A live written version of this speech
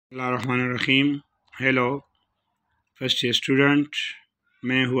बिस्मिल्लाहिर्रहमानिर्रहीम। Hello first year student,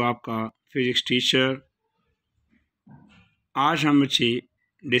 मैं हूँ आपका फिज़िक्स टीचर। आज हम बच्चे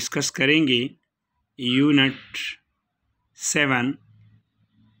डिस्कस करेंगे यूनिट 7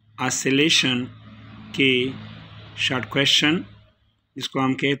 ऑसिलेशन के शॉर्ट क्वेश्चन, जिसको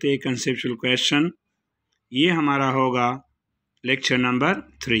हम कहते हैं कंसेप्चुअल क्वेश्चन। ये हमारा होगा लेक्चर नंबर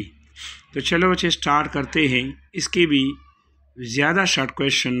 3। तो चलो बच्चे स्टार्ट करते हैं। इसके भी ज़्यादा शॉर्ट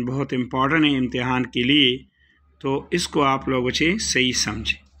क्वेश्चन बहुत इम्पॉर्टेंट है इम्तिहान के लिए, तो इसको आप लोग बच्चे सही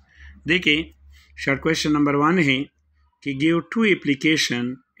समझें। देखिए, शॉर्ट क्वेश्चन नंबर 1 है कि give 2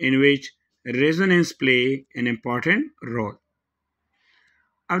 application in which resonance play an important role.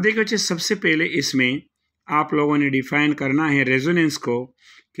 अब देखिए बच्चे, सबसे पहले इसमें आप लोगों ने डिफाइन करना है रेजोनेंस को,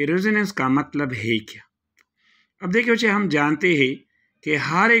 कि रेजोनेंस का मतलब है क्या। अब देखिए बच्चे, हम जानते हैं कि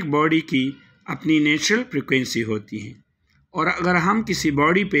हर एक बॉडी की अपनी नेचुरल फ्रिक्वेंसी होती है, और अगर हम किसी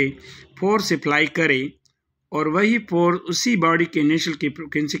बॉडी पे फोर्स अप्लाई करें और वही फोर्स उसी बॉडी के नेचुरल की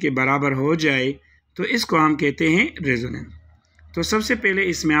फ्रिक्वेंसी के बराबर हो जाए, तो इसको हम कहते हैं रेजोनेंस। तो सबसे पहले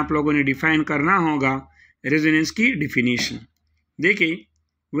इसमें आप लोगों ने डिफाइन करना होगा रेजोनेंस की डिफिनीशन। देखिए,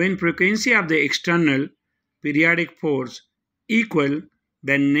 when frequency of the external periodic force equal the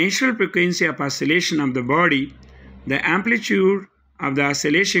natural frequency of oscillation of the body, the amplitude of the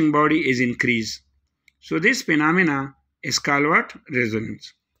oscillating body is increase. So this phenomena is called what?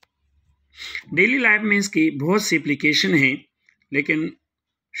 Resonance. Daily life में इसकी बहुत सी application है, लेकिन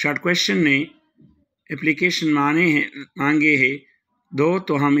short question ने application मांगे हैं 2,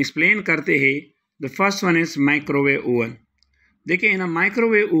 तो हम एक्सप्लेन करते हैं। The first one is microwave oven. देखिए, इन अ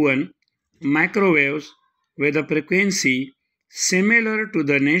microwave oven, microwaves with a frequency similar to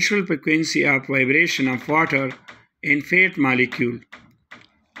the natural frequency of vibration of water in fat molecule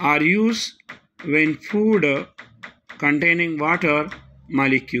are used when food containing water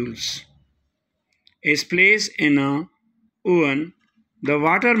molecules is placed in a oven. The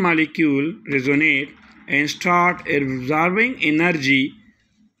water molecule resonate and start absorbing energy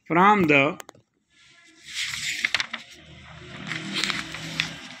from the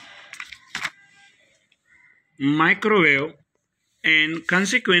microwave and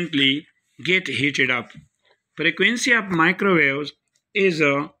consequently get heated up. Frequency of microwaves is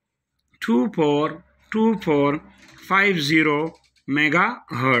a 2.2450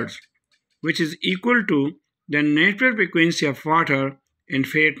 megahertz, which is equal to the natural frequency of water and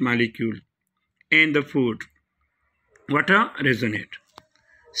fat molecule and the food. What a resonate.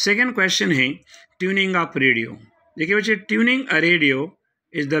 Second question है tuning of radio. देखिए बच्चे, tuning a radio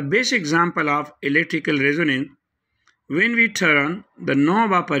is the best example of electrical resonance when we turn the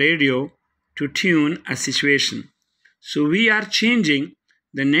knob of a radio to tune a situation. So we are changing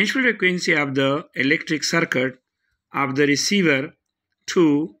the natural frequency of the electric circuit of the receiver to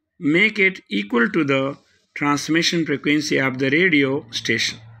make it equal to the transmission frequency of the radio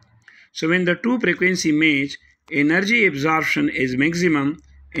station. So when the two frequencies match, energy absorption is maximum,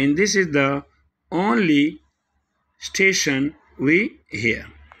 and this is the only station we hear.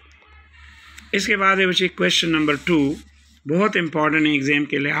 इसके बाद है बच्चे question number 2, बहुत important है exam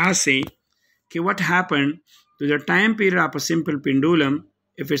के लिहाज से, कि what happen to the time period of a simple pendulum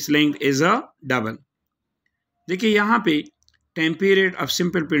if its length is a double. देखिए, यहाँ पे time period of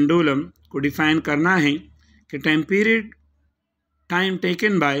simple pendulum को डिफाइन करना है कि time period time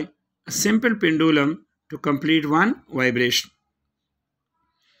taken by a simple pendulum to complete one vibration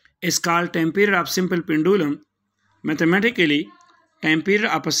is called time period of simple pendulum. Mathematically, time period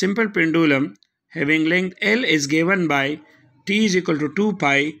of a simple pendulum having length L is given by T is equal to 2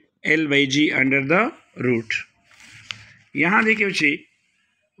 pi L by G under the root. यहाँ देखिए बच्चे,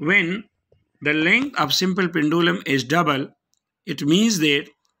 when the length of simple pendulum is double, it means that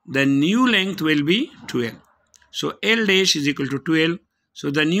the new length will be 12. So L dash is equal to 12. So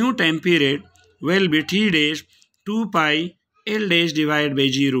the new time period will be T dash 2 pi L dash divided by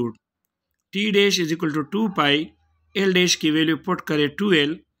G root. T dash is equal to 2 pi L dash की value put करें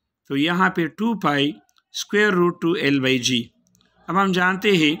 2L, तो यहाँ पे 2 pi square root 2L by G। अब हम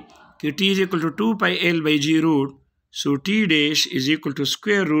जानते हैं कि T is equal to 2 pi L by G root, so T dash is equal to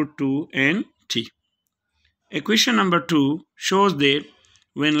square root 2 and T. Equation number 2 shows that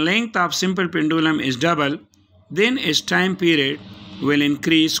when length of simple pendulum is double, then its time period will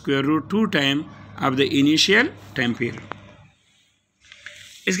increase square root 2 time of the initial time period.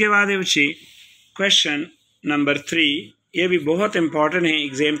 इसके बाद है बच्चे question number 3, ये भी बहुत important है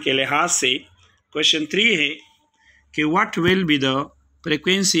exam के लिहाज से। क्वेश्चन 3 है कि what will be the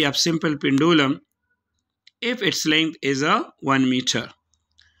frequency of simple pendulum if its length is a 1 metre.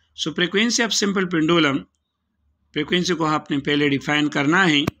 So frequency of simple pendulum, frequency को आपने पहले डिफाइन करना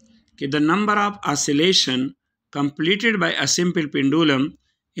है the number of oscillation completed by a simple pendulum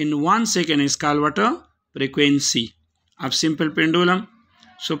in 1 second is called what? A frequency of simple pendulum.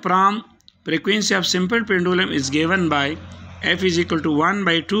 So from frequency of simple pendulum is given by f is equal to 1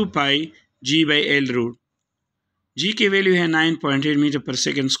 by 2 pi g by L root. G की value है 9.8 metre पर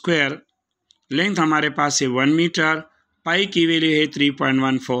second square, length हमारे पास है 1 metre, पाई की value है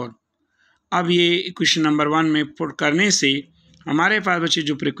 3.14। अब ये equation number 1 में पुट करने से हमारे पास बच्चे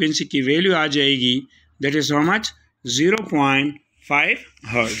जो फ्रिक्वेंसी की वैल्यू आ जाएगी that is how much 0.5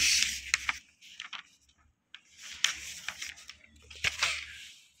 hertz.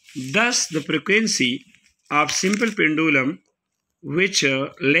 Thus, the frequency of simple pendulum, which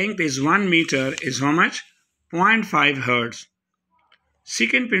length is 1 meter, is how much? 0.5 hertz.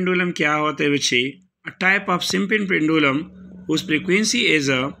 Second pendulum क्या होता है बच्चे? A type of simple pendulum whose frequency is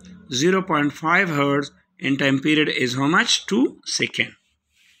a 0.5 hertz and time period is how much? 2 seconds.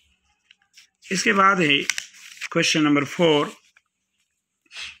 इसके बाद है question number 4।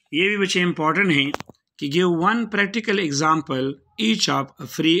 ये भी बच्चे इंपॉर्टेंट है कि give one practical example each of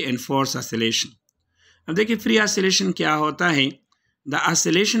free and force oscillation. अब देखिए फ्री ऑसिलेशन क्या होता है? The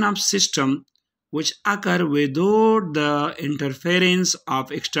oscillation of system which occur without the interference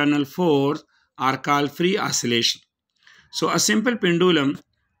of external force are called free oscillation. So a simple pendulum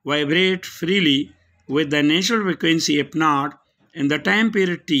vibrates freely with the natural frequency f naught and the time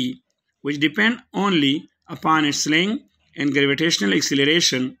period t, which depend only upon its length and gravitational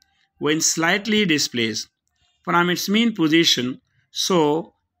acceleration when slightly displaced from its mean position.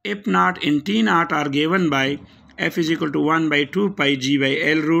 So f naught and t naught are given by f is equal to 1 by 2 pi g by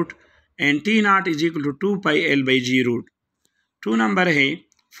L root and t naught is equal to 2 pi L by g root. 2 number है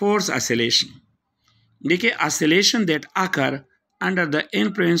force oscillation. देखिए oscillation that occur under the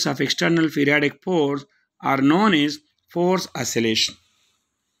influence of external periodic force are known as force oscillation.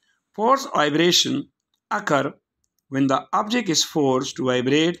 Force vibration occur when the object is forced to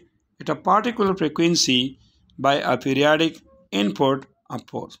vibrate at a particular frequency by a periodic input of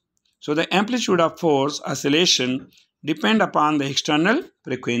force. So the amplitude of force oscillation depend upon the external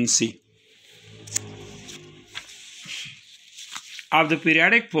frequency of the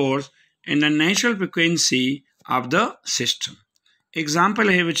periodic force and the natural frequency of the system. Example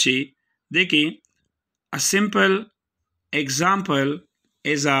है बच्चे, देखिए a simple example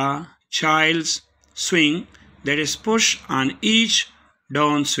is a child's swing that is pushed on each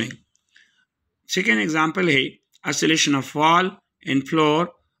down swing. Second example है oscillation of wall and floor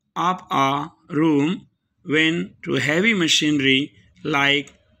of a room when to heavy machinery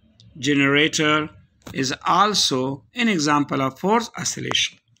like generator is also an example of force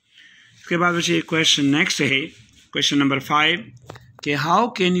oscillation. उसके बाद बच्चे question next है question number 5 कि how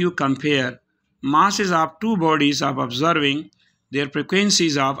can you compare masses of two bodies of observing their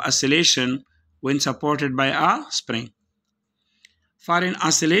frequencies of oscillation when supported by a spring. For an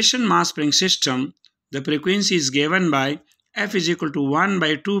oscillation mass spring system, the frequency is given by f is equal to 1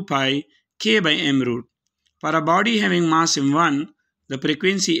 by 2 pi k by m root. For a body having mass m1, the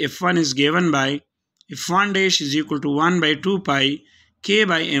frequency f1 is given by f1 dash is equal to 1 by 2 pi k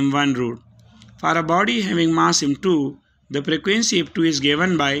by m1 root. For a body having mass m2, the frequency f2 is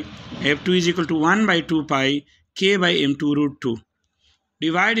given by f2 is equal to 1 by 2 pi k by m2 root 2.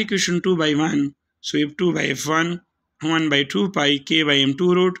 Divide equation 2 by 1, so f2 by f1, 1 by 2 pi k by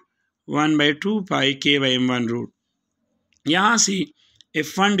m2 root, 1 by 2 pi k by m1 root. यहाँ से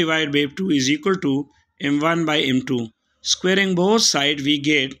f1 divided by f2 is equal to m1 by m2. Squaring both sides we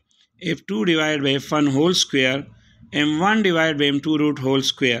get f2 divided by f1 whole square, m1 divided by m2 root whole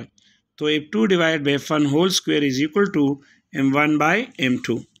square. So f2 divided by f1 whole square is equal to m1 by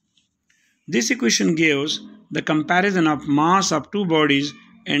m2. This equation gives the comparison of mass of two bodies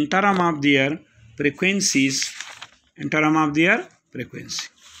in terms of their frequencies.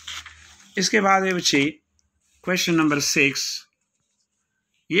 इसके बाद है बच्चे question number 6।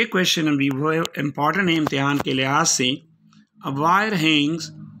 ये question भी बहुत important है इम्तिहान के लिहाज से। A wire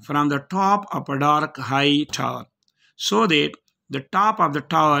hangs from the top of a dark high tower so that the top of the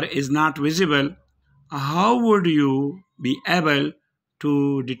tower is not visible. How would you be able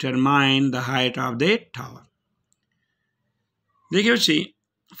to determine the height of that tower? देखिए बच्चे,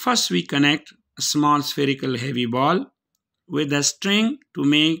 first we connect a small spherical heavy ball with a string to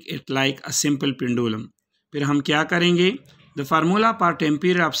make it like a simple pendulum. फिर हम क्या करेंगे? The formula for time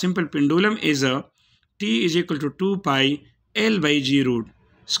period of simple pendulum is a t is equal to 2 pi L by g root.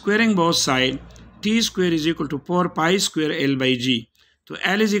 Squaring both sides, t square is equal to 4 pi square L by g. So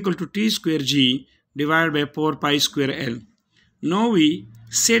L is equal to t square g divided by 4 pi square L. Now we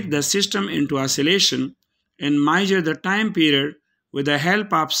set the system into oscillation and measure the time period with the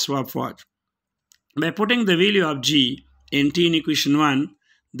help of stopwatch. By putting the value of g in t in equation 1,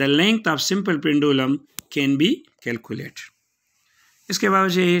 the length of simple pendulum can be calculated. इसके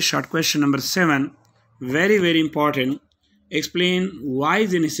बाद है short question number 7, very important. Explain why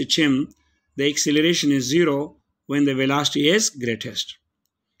in SHM the acceleration is 0 when the velocity is greatest.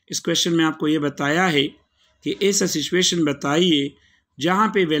 इस question में आपको ये बताया है कि ऐसा सिचुएशन बताइए जहाँ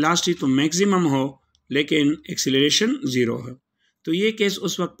पे वेलोसिटी तो मैक्सिमम हो लेकिन एक्सीलरेशन 0 है. तो ये केस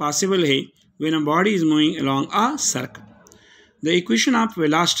उस वक्त पॉसिबल है when a body is moving along a circle. The equation of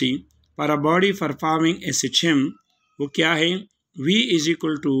velocity for a body performing SHM वो क्या है? V is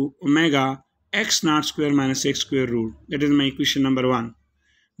equal to omega x naught square minus x square root. That is my equation number 1.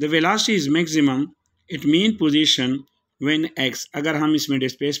 The velocity is maximum at mean position when x. अगर हम इसमें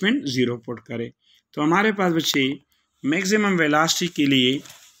displacement 0 put करें तो हमारे पास बच्चे मैक्सिमम वेलोसिटी के लिए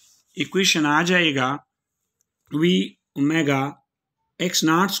इक्वेशन आ जाएगा v omega x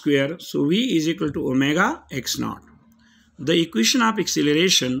naught square. So v is equal to omega x naught. The equation of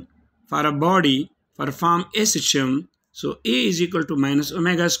acceleration for a body perform SHM. So a is equal to minus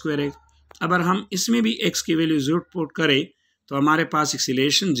omega square x. अगर हम इसमें भी x की value 0 put करें तो हमारे पास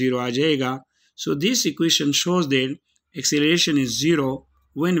acceleration 0 आ जाएगा. So this equation shows that acceleration is 0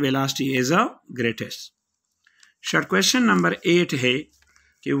 when velocity is a greatest. Short question number 8 है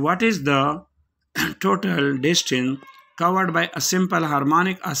कि what is the total distance covered by a simple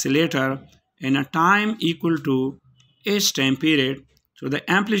harmonic oscillator in a time equal to h time period. So the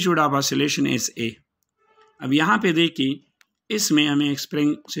amplitude of oscillation is a. अब यहाँ पे देखिए इसमें हमें एक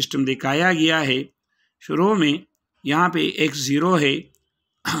spring system दिखाया गया है. शुरू में यहाँ पे x 0 है.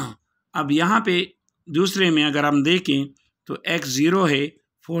 अब यहाँ पे दूसरे में अगर हम देखें तो x 0 है,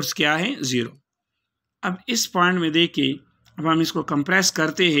 फोर्स क्या है 0. अब इस पॉइंट में देखिए अब हम इसको कंप्रेस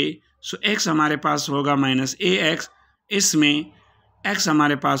करते हैं. सो x हमारे पास होगा माइनस ए एक्स, इसमें x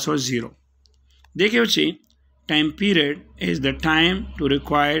हमारे पास हो 0. देखिए बच्चे time period is the time to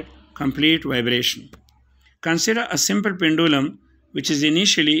required complete vibration. Consider a simple pendulum which is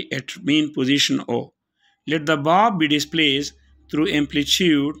initially at mean position O. Let the bob be displaced through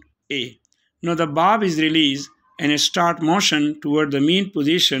amplitude A. Now the bob is released and it start motion toward the mean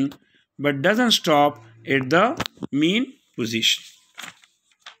position but doesn't stop at the mean position.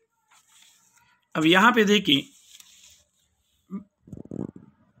 अब यहाँ पे देखिए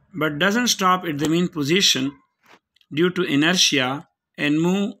but doesn't stop at the mean position due to inertia and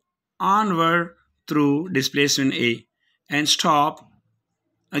move onward through displacement A and stop.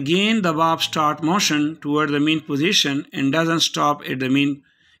 Again the bob start motion toward the mean position and doesn't stop at the mean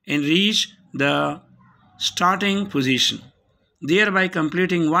and reach the starting position, thereby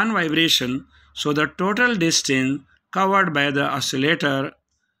completing one vibration. So the total distance covered by the oscillator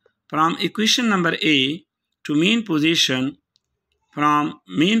from equation number A to mean position, from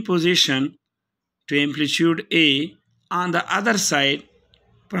mean position to amplitude A on the other side,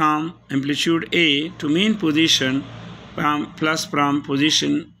 from amplitude A to mean position from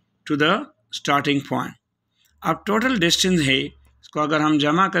position to the starting point. अब total distance है, इसको अगर हम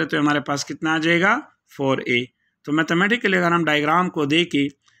जमा करें तो हमारे पास कितना आ जाएगा 4a. तो मैथमेटिकली अगर हम डायग्राम को देखें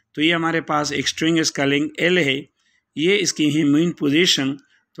तो ये हमारे पास एक स्ट्रिंग इसका लेंथ l है, ये इसकी है मीन पोजीशन.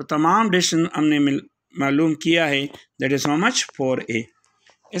 तो तमाम डिस्टेंस हमने मालूम किया है, that is how much 4a.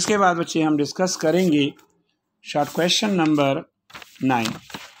 इसके बाद बच्चे हम डिस्कस करेंगे short question number 9.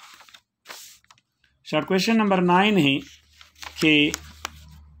 Short question number 9 है कि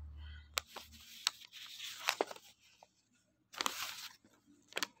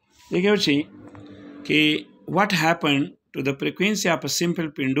देखिए बच्चे कि what happened to the frequency of a simple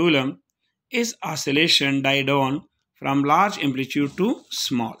pendulum is oscillation die down from large amplitude to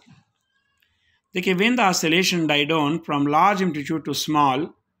small. देखिए when the oscillation die down from large amplitude to small,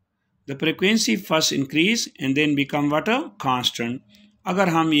 the frequency first increase and then become what a constant. अगर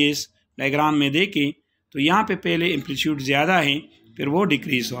हम ये इस diagram में देखें तो यहाँ पे पहले एम्पलीट्यूड ज़्यादा है फिर वो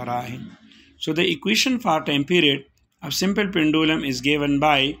डिक्रीज हो रहा है. So the equation for time period of simple pendulum is given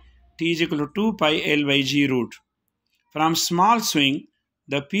by t is equal to 2 pi L by G root. From small swing,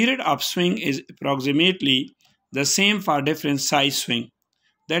 the period of swing is approximately the same for different size swing.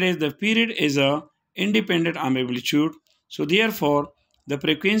 That is, the period is a independent of amplitude. So therefore, the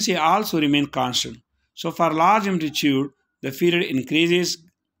frequency also remain constant. So for large amplitude, the period increases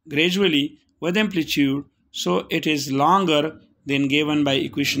gradually with amplitude, so it is longer than given by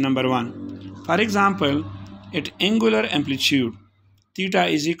equation number 1. For example, at angular amplitude, theta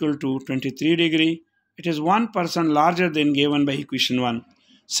is equal to 23 degree, it is 1% larger than given by equation 1.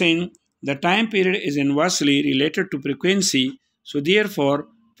 Since the time period is inversely related to frequency, so therefore,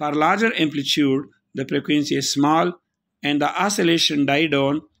 for larger amplitude, the frequency is small and the oscillation died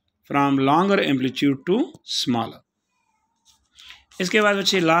down from longer amplitude to smaller. इसके बाद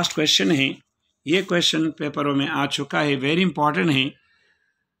बच्चे last question है, ये question पेपरों में आ चुका है, very important है।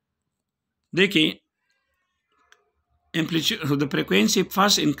 देखिए amplitude the frequency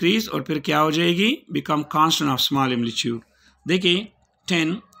first increase और फिर क्या हो जाएगी, become constant of small amplitude. देखिए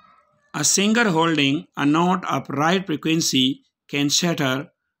 10 a singer holding a note of right frequency can shatter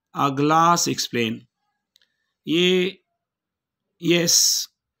a glass explain। ये यस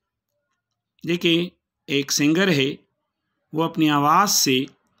देखिए एक सिंगर है, वो अपनी आवाज़ से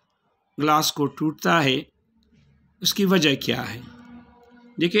ग्लास को टूटता है, उसकी वजह क्या है।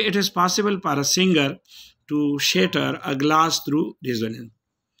 देखिए it is possible for a singer to shatter a glass through resonance.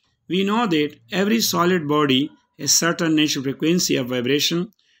 We know that every solid body has certain natural frequency of vibration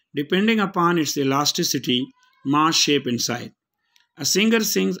depending upon its elasticity, mass, shape, and size. A singer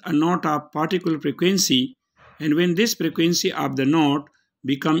sings a note of particular frequency, and when this frequency of the note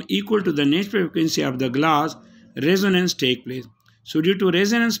become equal to the natural frequency of the glass, resonance take place. So due to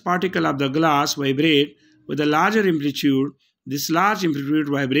resonance, particle of the glass vibrate with a larger amplitude. This large amplitude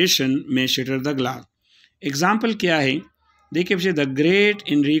vibration may shatter the glass. Example क्या है, देखिए बच्चे the great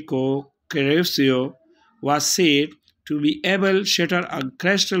इनरिको कैरेसियो was said to be able to shatter a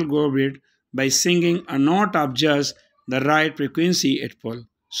crystal goblet by singing a note of just the right frequency at full.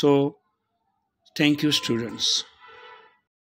 So, thank you students.